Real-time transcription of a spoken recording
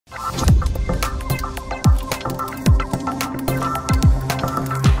I'm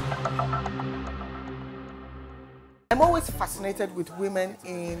always fascinated with women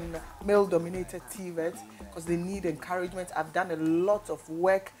in male-dominated TVET because they need encouragement. I've done a lot of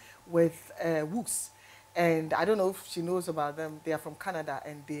work with WOOS, and I don't know if she knows about them. They are from Canada,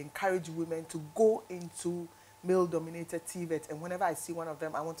 and they encourage women to go into male-dominated TVET. And whenever I see one of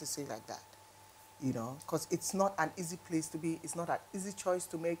them, I want to say like that, you know, because it's not an easy place to be. It's not an easy choice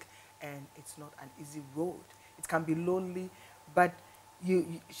to make, and it's not an easy road. It can be lonely, but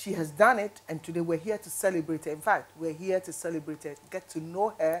she has done it, and today we're here to celebrate her. In fact, we're here to celebrate her, get to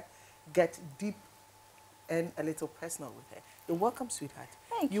know her, get deep and a little personal with her. You're welcome, sweetheart.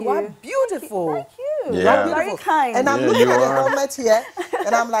 Thank you. You are beautiful. Thank you. Yeah. You're very kind. And I'm looking at the helmet here,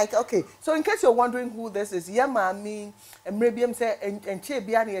 and I'm like, okay. So in case you're wondering who this is, yeah, mommy, and maybe I'm saying, and che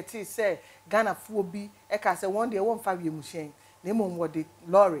biani eti say Ghana fobi. Eka say one day 1 year machine. Name on what the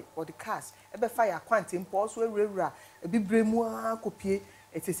lorry or the cars. Ebe fire quantum pause where rera. A big bremua copy.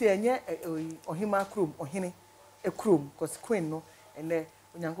 It is a near or him a crum or hine a crum, cause queen no, and there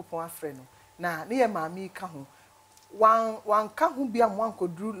when you go friend. Now near mammy kahu. One can't be a one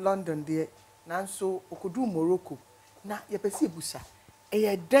could do London there. Nanso could do Morocco. Na ye pesi busa.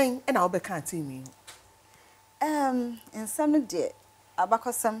 E dang and I'll be can't see me. In some day,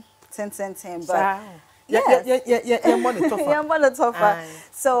 abakosam 10, but yeah, money.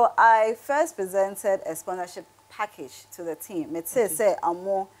 So I first presented a sponsorship package to the team. It says, say, I'm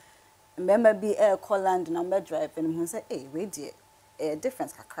more member be air Colland number drive, and who say, hey, wait, dear, a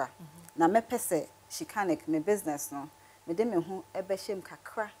difference kakra. Na me pese, Shecanic, me business no, me de me who ebe shem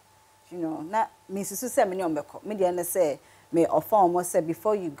kakra. You know, na me susu say me nyombe me de say me offer almost say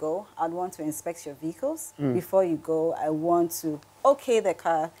before you go, I'd want to inspect your vehicles. Before you go, I want to okay the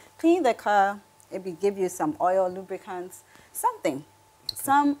car, clean the car, maybe give you some oil, lubricants, something,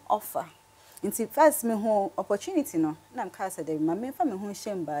 some offer. Until first me home opportunity no, na I'm said they me for me home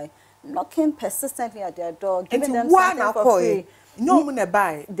shame by knocking persistently at their door, giving them something for free. No money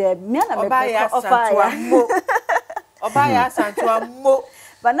buy. The me na me offer. Obaya santua mo.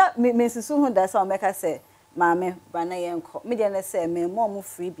 But not me susu hu that so make say mama bana yenko. Me dey say me more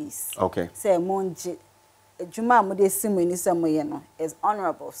freebies. Okay. Say monji juma mo dey simu ni say mo ye no is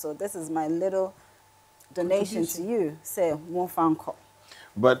honorable. So this is my little donation to you. Say one fanko.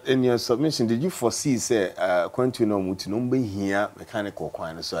 But in your submission, did you foresee, say, quantino mutinumbe here, mechanical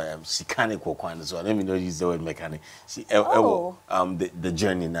quine, so I am Shecanic quine, so let me not use the word mechanic. See, the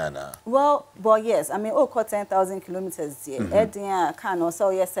journey, Nana. Well, yes, I mean, 10,000 kilometers here. Edia can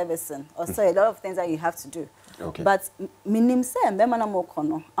also your servicing, or so a lot of things that you have to do. Okay. But minim say, they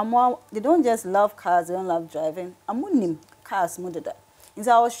don't just love cars, they don't love driving. I'm cars, so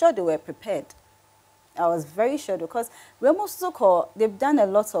I was sure they were prepared. I was very sure because they've done a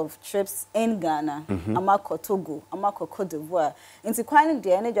lot of trips in Ghana, Amako Togo, Amako Cote d'Ivoire. Into quite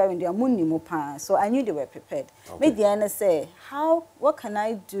the energy in their munimopan, so I knew they were prepared. Made the end say, what can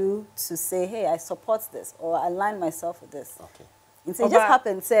I do to say, hey, I support this or align myself with this? Okay. And so it just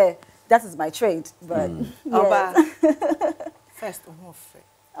happened, say, that is my trade. But first,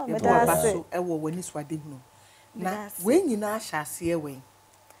 when you now shall see away.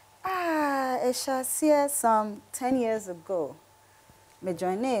 I shall see some 10 years ago. Me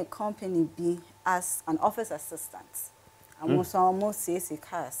joined a company B as an office assistant. I was almost CAC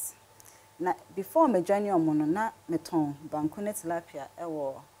cars. Now before me join your monona meton bankune tilapia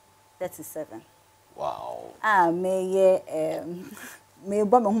ewo 37. Wow. Me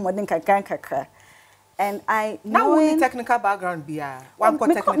bomb home modern kakra. And I now only technical background be one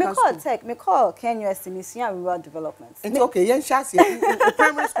me call KNUST Mission Rural Development. It's okay, yen chassis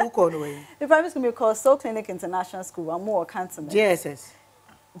primary school call away. The primary school me call Soul Clinic International School. I'm more cantonment.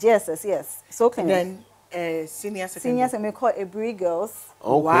 GSS, yes. Soul Clinic. Then senior secondary. Seniors me call Ebri Girls.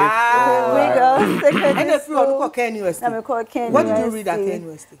 Oh wow. Ebri Girls. And if you call KNUST. I call KNUST. What did you read at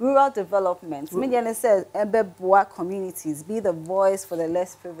KNUST? Rural Development. Median says Ebeboa communities, be the voice for the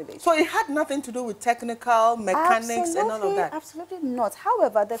less privileged. So it had nothing to do with technical, mechanics and all of that? Absolutely not.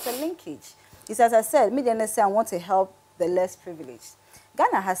 However, there's a linkage. It's as I said, Median say I want to help the less privileged.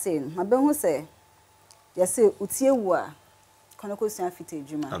 Ghana has said, Mabenhu say, yes, Utiewa.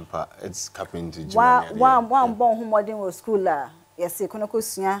 It's coming to one born who modern was school la. Yes, Konoko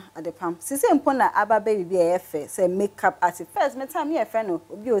Suya at the pump. Since Impona Abba baby be a say makeup at first, my time here, friend,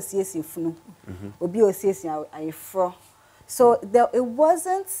 Obio CSC Funu, Obio CSC, I fro. So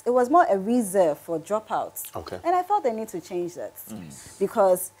it was more a reserve for dropouts. Okay. And I felt they need to change that.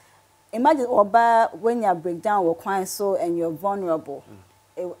 Because imagine Oba when you break down or crying so and you're vulnerable.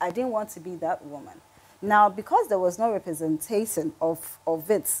 I didn't want to be that woman. Now, because there was no representation of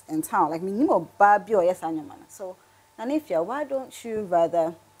it in town, like minimo baby or yes anyman. So, Nanifia, why don't you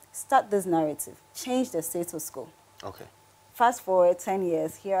rather start this narrative, change the status quo? Okay. Fast forward 10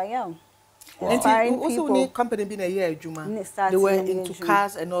 years, here I am. Wow. Inspiring also, people. when company been a year, Juma, they were into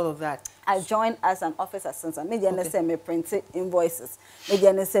cars and all of that. I joined as an office assistant. Maybe I say me printed invoices. Maybe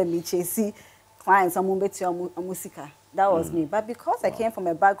I say me chasing clients. I'm musica. That was me. But because I came from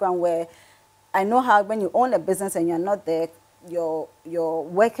a background where I know how when you own a business and you're not there, your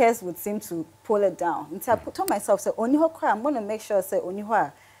workers would seem to pull it down. And so I told myself, say, I'm going to make sure, say,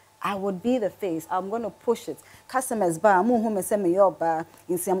 I would be the face. I'm going to push it. Customers buy. I'm home and send me your bar.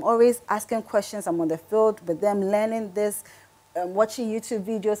 You see, I'm always asking questions. I'm on the field with them, learning this, watching YouTube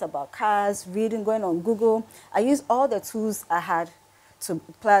videos about cars, reading, going on Google. I use all the tools I had to,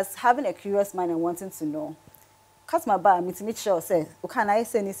 plus having a curious mind and wanting to know. Customer bar, me to make sure, say, can I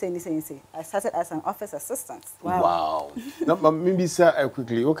say? I started as an office assistant. Wow. Now, maybe sir,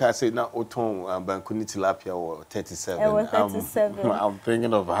 quickly, okay, I say now, Oton, Bankuni Tilapia or 37. I was 37. I'm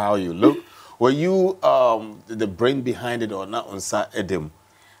thinking of how you look. Were you the brain behind it or not on Sa Edim?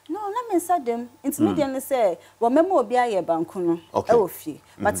 No, let me say them. Intermediate say, well, memo be a bankuno. Okay.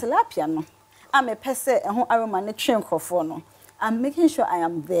 But tilapia no. I'm a person who aroma ne train no. I'm making sure I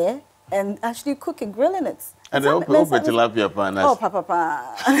am there and actually cooking, grilling it. And open tilapia pan. Oh,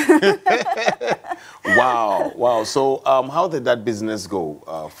 papa. Wow. So, how did that business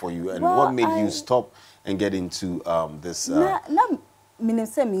go for you, and what made you stop and get into this? Me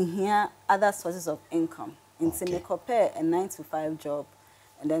say me here other sources of income. Into me compare a 9-to-5 job,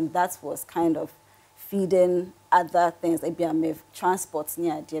 and then that was kind of feeding other things. Maybe I may transport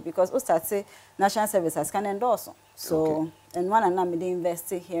near idea because us say national services can endorse. So and one and I'm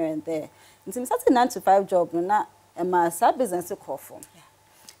investing here and there. Into me started 9-to-5 job, no my side business to call for.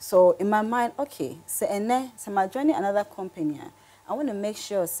 So in my mind, okay, so my joining another company. I want to make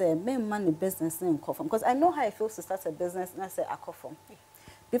sure, say, me money business name call from because I know how it feels to start a business and I say I call from.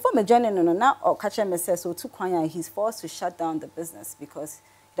 Before me joining, now or catch me say so to Kwanya, he's forced to shut down the business because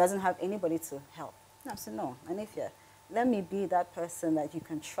he doesn't have anybody to help. No, I said no, and if you let me be that person that you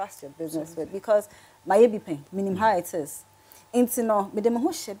can trust your business with because my be pain, meaning how it is. Into no, me dem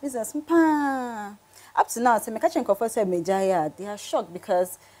who share business up to now, say me catching coffee say me jaya, they are shocked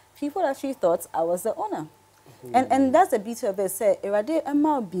because people actually thought I was the owner. And that's the beauty of it. Say, Irade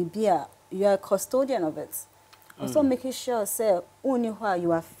Emma Bibia, you are a custodian of it. Also making sure, say,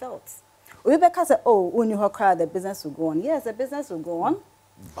 you are felt. Rebecca said, the business will go on. Yes, the business will go on.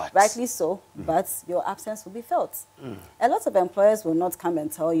 But, rightly so, but your absence will be felt. A lot of employers will not come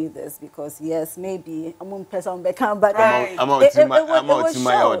and tell you this because, yes, maybe I'm going to press on back, but it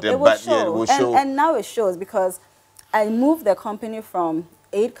will show. And now it shows because I moved the company from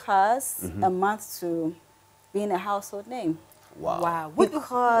 8 cars a month to being a household name. Wow.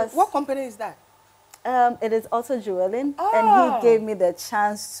 Because what company is that? It is also Joelin, and he gave me the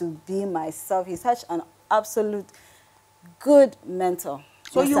chance to be myself. He's such an absolute good mentor.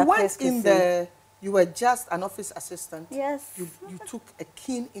 So you went in there, you were just an office assistant. Yes. You took a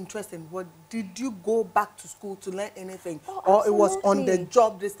keen interest in what. Did you go back to school to learn anything? Or it was on the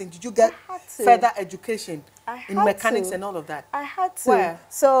job, this thing? Did you get further education in mechanics and all of that? I had to. Where?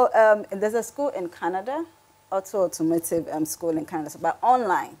 So there's a school in Canada, automotive school in Canada, but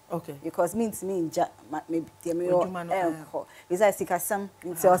online. Okay. Because means me maybe because I see some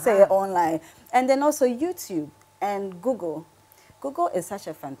so say online, and then also YouTube and Google. Google is such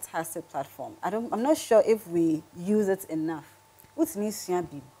a fantastic platform. I'm not sure if we use it enough. What's me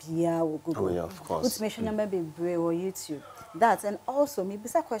Google? Oh yeah, of course. What's me or YouTube? That and also maybe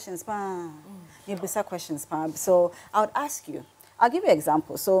some questions, So I would ask you. I'll give you an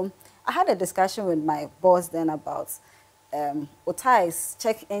example. So I had a discussion with my boss then about otais,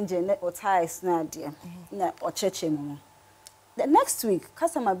 check engine, otais, nadia, or cheche. The next week,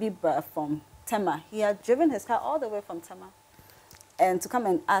 customer Bibra from Tema, he had driven his car all the way from Tema and to come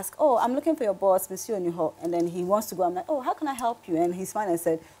and ask, oh, I'm looking for your boss, Monsieur Oniho. And then he wants to go. I'm like, oh, how can I help you? And he smiled and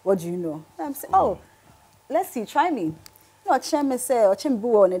said, what do you know? And I'm saying, oh, let's see, try me. No, Chem say, or Chem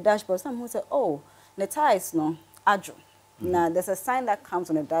Boo on the dashboard. Someone said, oh, the tires, no, adjo. Now, there's a sign that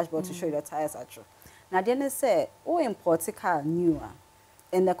comes on the dashboard to show you the tires are true. Now, then they say, oh, import a car newer.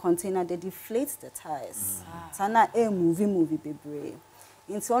 In the container, they deflate the tires. So now, a movie, baby.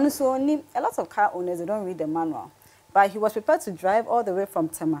 So only a lot of car owners, they don't read the manual. But he was prepared to drive all the way from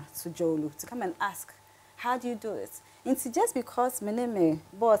Tema to Jolu to come and ask, how do you do it? And it's just because my name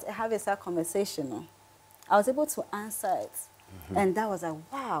boss, I have a conversation, I was able to answer it. And that was like,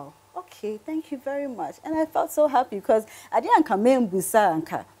 wow. okay, thank you very much. And I felt so happy because I didn't come in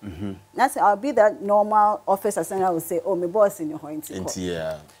Busa. That's I'll be that normal office assistant. I would say, oh, my boss in your home.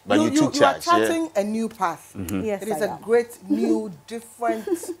 Yeah. But you took you are charge. charting a new path. Yes, It is I a am. great, new, different,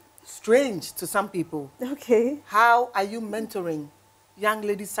 strange to some people. Okay. How are you mentoring young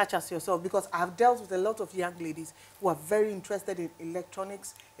ladies such as yourself? Because I've dealt with a lot of young ladies who are very interested in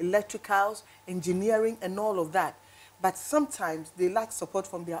electronics, electricals, engineering, and all of that. But sometimes they lack support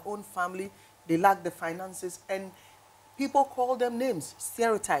from their own family, they lack the finances, and people call them names,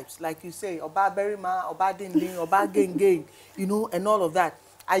 stereotypes, like you say, Oba Berima, Oba Dindin, Oba Geng, you know, and all of that.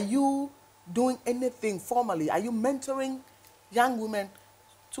 Are you doing anything formally? Are you mentoring young women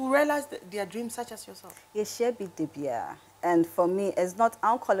to realize their dreams such as yourself? Yes, share big debia. And for me, it's not,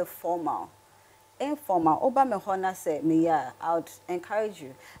 I'll call it formal. Informal. Oba me hona say me yeah, I would encourage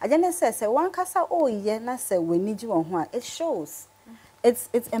you. I just say one kasa oh yeah na say we need you on one. It shows.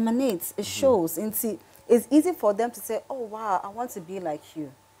 It emanates. It shows. And see, it's easy for them to say, oh wow, I want to be like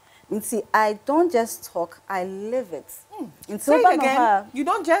you. And see, I don't just talk, I live it. Say it again. You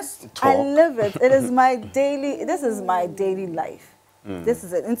don't just talk. I live it. It is my daily. This is my daily life. This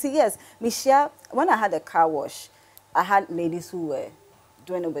is it. And see, yes, Michelle. When I had a car wash, I had ladies who were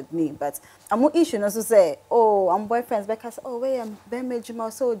doing it with me, but I'm not issue also say, oh, I'm boyfriends because oh wait, I'm Ben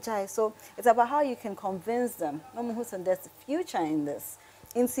so jai. So it's about how you can convince them. No more who's there's a future in this.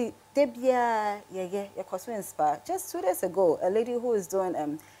 And see, Debia, you're so inspired. Just 2 days ago, a lady who is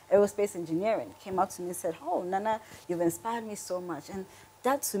doing aerospace engineering came up to me and said, oh Nana, you've inspired me so much. And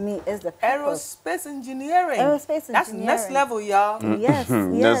that to me is the purpose. Aerospace engineering. Aerospace engineering. That's next level, y'all. Yes, yes,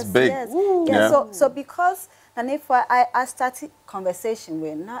 That's big. yes. Woo. Yeah. Yeah. So because and if I started conversation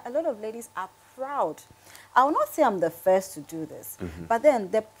with now, a lot of ladies are proud. I will not say I'm the first to do this, but then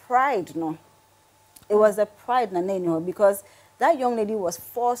the pride, no, it was the pride, because that young lady was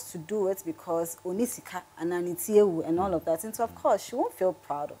forced to do it because Onisika and Anitiewu and all of that. And so of course she won't feel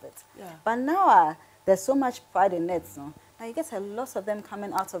proud of it. Yeah. But now there's so much pride in it, no. Now you get a lot of them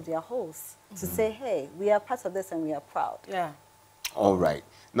coming out of their holes to say, hey, we are part of this and we are proud. Yeah. All right.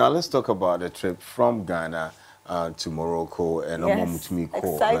 Now let's talk about the trip from Ghana to Morocco and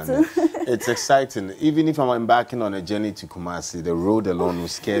Exciting. It's exciting. Even if I'm embarking on a journey to Kumasi, the road alone will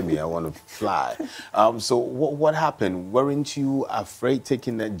scare me. I want to fly. So what happened? Weren't you afraid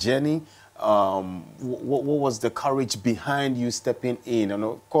taking that journey? What was the courage behind you stepping in? And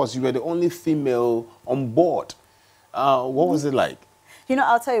of course, you were the only female on board. What was it like? You know,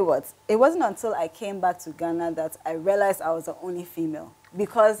 I'll tell you what. It wasn't until I came back to Ghana that I realized I was the only female.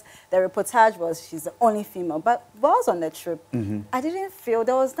 Because the reportage was she's the only female. But while I was on the trip, I didn't feel,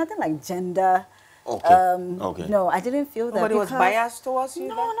 there was nothing like gender. Okay. No, I didn't feel that. Nobody was biased towards you?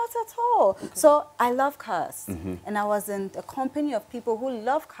 No, then? not at all. Okay. So I love cars. And I was in a company of people who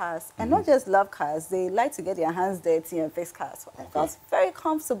love cars. And not just love cars, they like to get their hands dirty and fix cars. So I felt very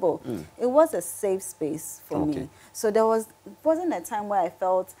comfortable. It was a safe space for me. So there wasn't a time where I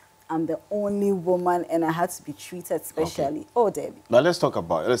felt I'm the only woman and I had to be treated specially. Oh, Debbie. Now let's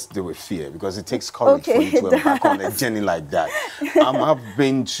deal with fear, because it takes courage for you to embark on a journey like that. I've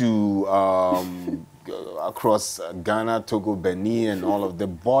been to across Ghana, Togo, Benin, and all of the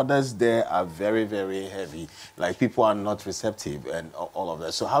borders there are very, very heavy. Like people are not receptive and all of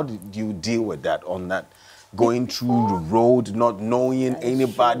that. So how did you deal with that on that, going through the road, not knowing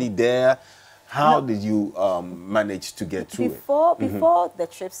anybody there? How did you manage to get through it? Before the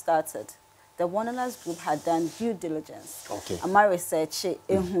trip started, the Wanderers group had done due diligence. Okay. And my research,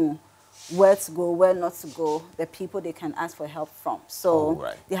 where to go, where not to go, the people they can ask for help from. So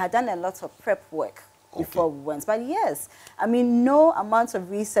they had done a lot of prep work before we went. But yes, I mean, no amount of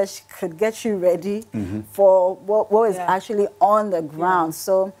research could get you ready for what is actually on the ground.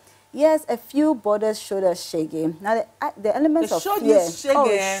 So yes, a few borders showed us shaggy. Now the elements of fear. It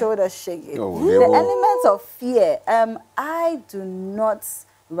showed us shaggy. The elements of fear. I do not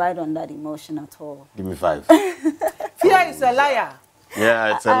ride on that emotion at all. Give me 5. Fear is a liar.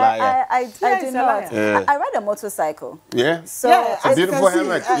 Yeah, it's a liar. I do not. Yeah. I ride a motorcycle. Yeah. So it's a beautiful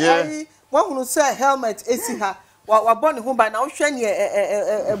helmet. Yeah. One who say helmet, Esiha. Wa born home by now. You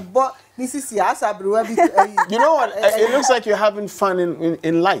know what? It looks like you're having fun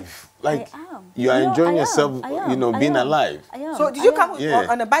in life. Like you are enjoying yourself, being alive. So did you come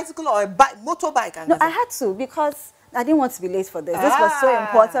on a bicycle or a motorbike? No, I had to because I didn't want to be late for this. This was so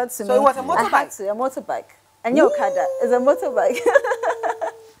important to me. So it was a motorbike? I had to, a motorbike. And your Okada is a motorbike.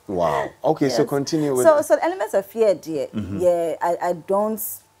 Wow. Okay, so continue with So the elements of fear, dear. Yeah, I don't,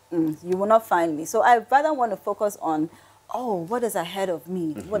 you will not find me. So I rather want to focus on oh, what is ahead of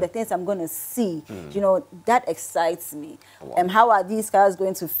me? What are the things I'm going to see? You know, that excites me. Wow. How are these cars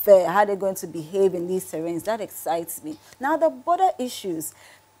going to fare? How are they going to behave in these terrains? That excites me. Now, the border issues,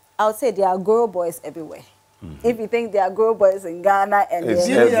 I would say there are girl boys everywhere. If you think there are girl boys in Ghana and it's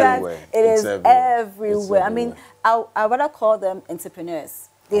everywhere. It is everywhere. I mean, everywhere. I rather call them entrepreneurs.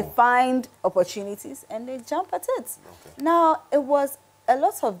 They find opportunities and they jump at it. Okay. Now, it was a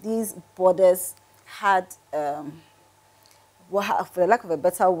lot of these borders had, well, for the lack of a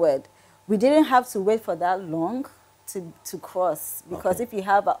better word, we didn't have to wait for that long to cross, because if you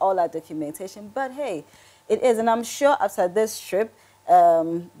have all our documentation, but hey, it is, and I'm sure after this trip,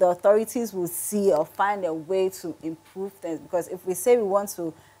 the authorities will see or find a way to improve things, because if we say we want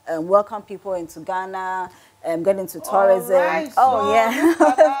to welcome people into Ghana, get into tourism, right, oh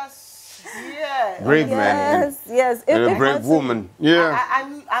yeah. Yeah. Brave man. Yes. And a brave woman. Yeah.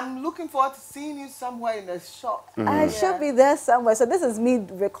 I'm looking forward to seeing you somewhere in the shop. I should be there somewhere. So this is me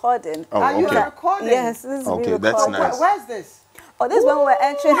recording. Oh, Are you okay. recording? Yes, this is me recording. That's nice. Where's this? Oh, this is when we're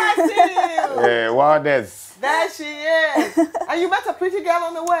entering. I see you. Yeah, wow, that's. There she is. And you met a pretty girl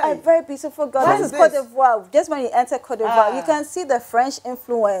on the way. A very beautiful girl. From This is this? Cote d'Ivoire. Just when you enter Cote d'Ivoire, you can see the French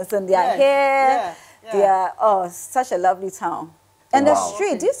influence in their hair. Their, oh, such a lovely town. And the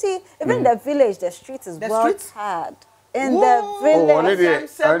street, do you see, even in the village, the street is well tarred. In the village. Even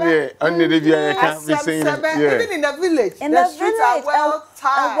in the village, In the the streets village, are well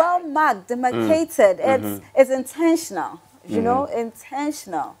tarred. well marked, demarcated. It's intentional, you know,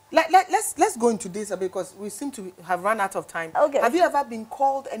 intentional. Let's go into this because we seem to have run out of time. Okay. Have you ever been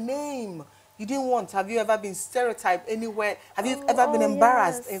called a name you didn't want? Have you ever been stereotyped anywhere? Have you ever been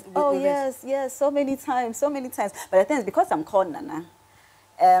embarrassed? Yes, so many times. But the thing is, because I'm called Nana,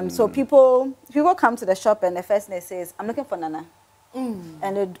 so people come to the shop and the first thing they say is, I'm looking for Nana.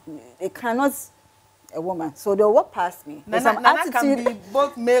 And it cannot a woman. So they'll walk past me. Nana can be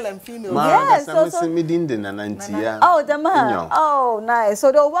both male and female. Yes, oh, the man. Oh, nice.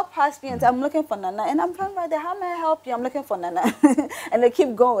 So they'll walk past me and say, I'm looking for Nana. And I'm from right there, how may I help you? I'm looking for Nana. And they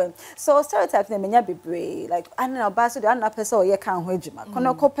keep going. So stereotypes, they may be brave. Like, I don't know, but so the other person, oh, you can't wait. Did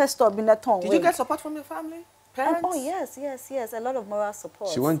you get support from your family? Parents? Oh, yes. A lot of moral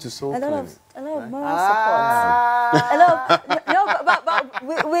support. She went to Soul A lot Clinic. of moral support.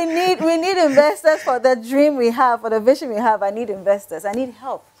 But we need investors for the dream we have, for the vision we have. I need investors. I need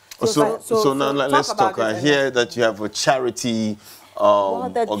help. So now let's talk. I hear that you have a charity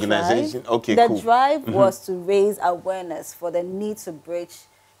organization. Okay, cool. The drive was to raise awareness for the need to bridge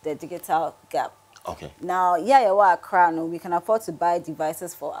the digital gap. Okay. Now, we can afford to buy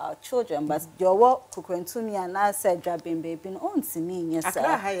devices for our children, but your work to me and I said, "Drabin baby, on to me, yes,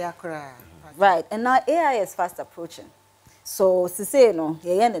 right." And now AI is fast approaching, so to say no,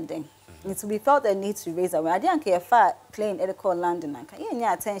 anything. It will be felt the need to raise awareness. I didn't care if I plane aircraft landing. I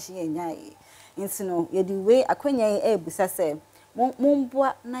can't attention. Into no, you the way I couldn't say,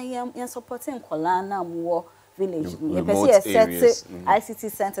 "Mumbo na yam supporting Kolana more." Village, remote areas, ICT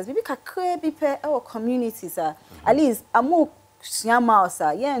centers. We can create our communities. At least I'm more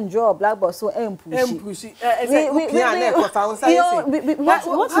Yamausa, yeah, and draw black box so pushy. How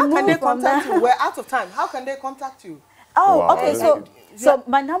can they contact you? We're out of time. How can they contact you? Oh, wow. Okay. So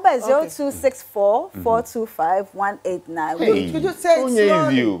my number is 0264 425 189. Could you say it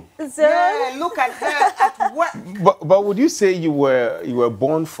slowly? Yeah, look at her at work. But would you say you were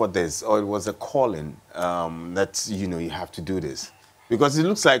born for this, or it was a calling that you have to do this? Because it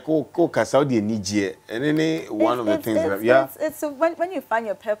looks like Saudi and Nigeria, and any one of the things that it's when you find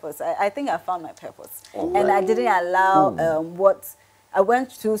your purpose. I think I found my purpose, and I didn't allow what I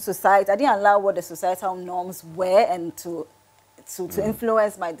went through society. I didn't allow what the societal norms were and to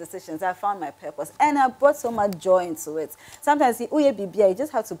influence my decisions. I found my purpose, and I brought so much joy into it. Sometimes you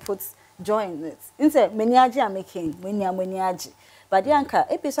just have to put joy in it. Instead, I'm making but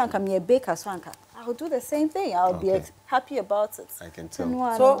I'll do the same thing. I'll be happy about it. I can tell.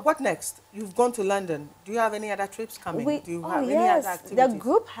 So what next? You've gone to London. Do you have any other trips coming? Do you have any other activities? The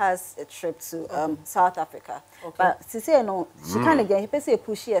group has a trip to South Africa. But to say no, she can't again. He say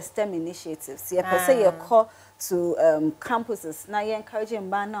push a STEM initiatives. He say a call to campuses. Now you encouraging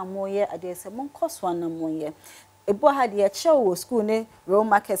bana more year. I dare say mon cost one more year. A boy had a show school ne real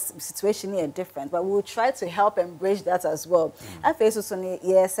market situation here different, but we will try to help and bridge that as well. I face also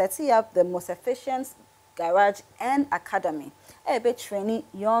setting up the most efficient garage and academy. Be training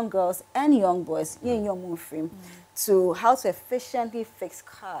young girls and young boys in your move frame to how to efficiently fix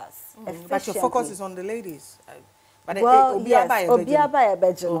cars. But your focus is on the ladies. But well, yes, Obiaba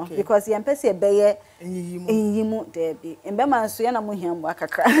Ebejino, Okay. because the Empesi Ebeye Enyiyimu. Enyiyimu Debi. In Bema Suyana Muhiam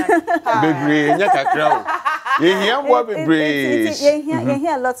Wakakra. Bebre, nyakakra. Yehia mwa bebre. You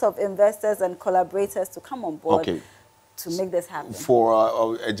hear lots of investors and collaborators to come on board. Okay. To make this happen.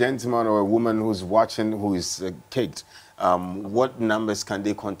 For a gentleman or a woman who's watching who is caked, what numbers can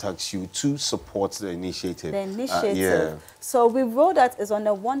they contact you to support the initiative? The initiative. Yeah. So we wrote that is on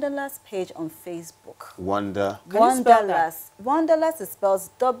the Wanderlust page on Facebook. Wanderlust. Wanderlust is spelled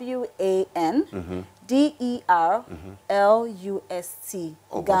WANDERLUST.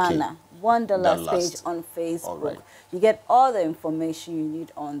 Ghana. Okay. Wanderlust page on Facebook. All right. You get all the information you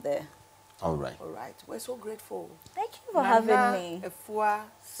need on there. All right. All right. We're so grateful. Thank you for having me. Efua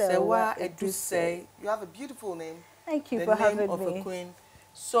Sewa Eduse. You have a beautiful name. Thank you for having me. The name of a queen.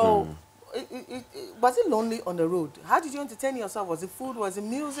 So, was it lonely on the road? How did you entertain yourself? Was it food? Was it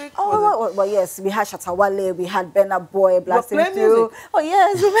music? Well, yes, we had Shatawale, we had Benna Boy blasting through. Music? Oh,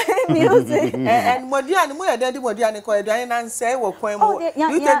 yes, we made music. And Modiani, mo daddy Modiani ko Diana say wo kwen mo.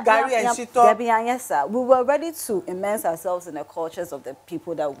 You take Gary and Shito. Yes, sir. We were ready to immerse ourselves in the cultures of the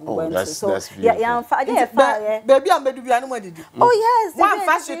people that we went to. So, that's beautiful. Baby, I'm bedu bianu mo didi. Oh, yes. One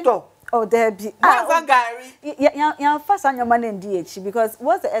Shito. Oh, Debbie. One Gary. Yeah, first on your money in DH, because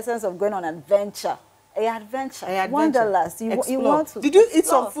what's the essence of going on adventure? A Wanderlust. You want to. Did you eat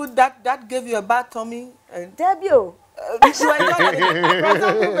some food that gave you a bad tummy? Debbie. Their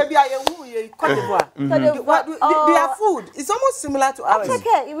food is almost similar to ours.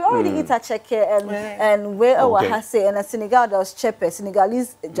 We already eat a cheque and where our say and a Senegal does chepe,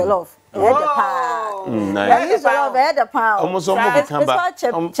 Senegalese jollof. Nice. Almost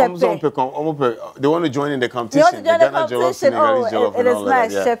they want to join in the competition. It is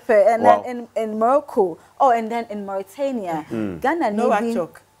nice, chepe. And then in Morocco, and then in Mauritania, Ghana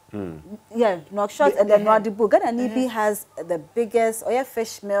yeah, Nouakchott and then Nouadhibou. Ghana Nibi has the biggest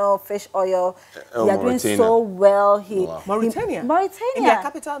fish meal, fish oil. They are doing so well. Mauritania? Mauritania. In their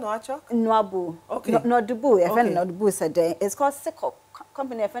capital, Nouakchott? Nouadhibou. Okay. Nouadhibou. Nouadhibou is a day. It's called Sikop.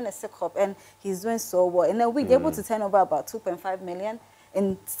 Company is Sikop, and he's doing so well. In a week, they're able to turn over about 2.5 million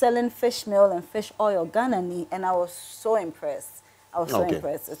in selling fish meal and fish oil. Ghana Ni, and I was so impressed.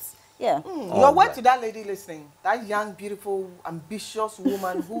 It's, yeah. Your word to that lady listening, that young, beautiful, ambitious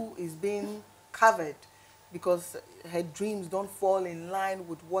woman who is being covered because her dreams don't fall in line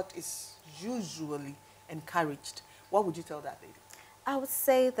with what is usually encouraged. What would you tell that lady? I would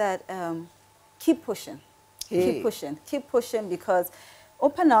say that keep pushing. Keep pushing because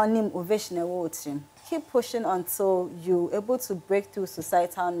open our name ovation. Keep pushing until you're able to break through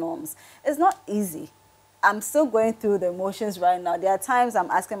societal norms. It's not easy. I'm still going through the emotions right now. There are times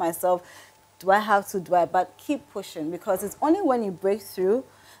I'm asking myself, do I have to do it? But keep pushing because it's only when you break through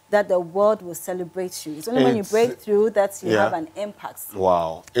that the world will celebrate you. It's only when you break through that you have an impact.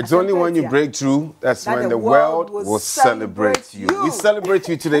 Wow. It's only when you break through that's when the world will celebrate you. We celebrate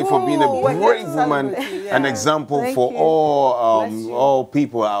you today for being a great woman, an example for all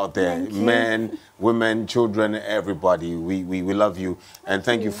people out there, men, women, children, everybody. We love you and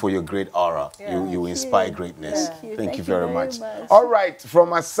thank you for your great aura. You inspire greatness. Thank you very much. All right, from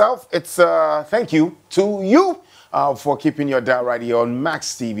myself, it's thank you to you. For keeping your dial right here on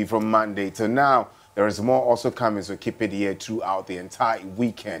Max TV from Monday to now. There is more also coming, so keep it here throughout the entire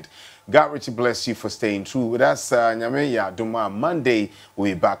weekend. God richly bless you for staying true with us. Monday,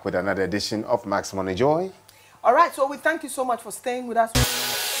 we'll be back with another edition of Max Money Joy. All right, so we thank you so much for staying with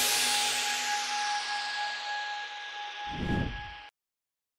us.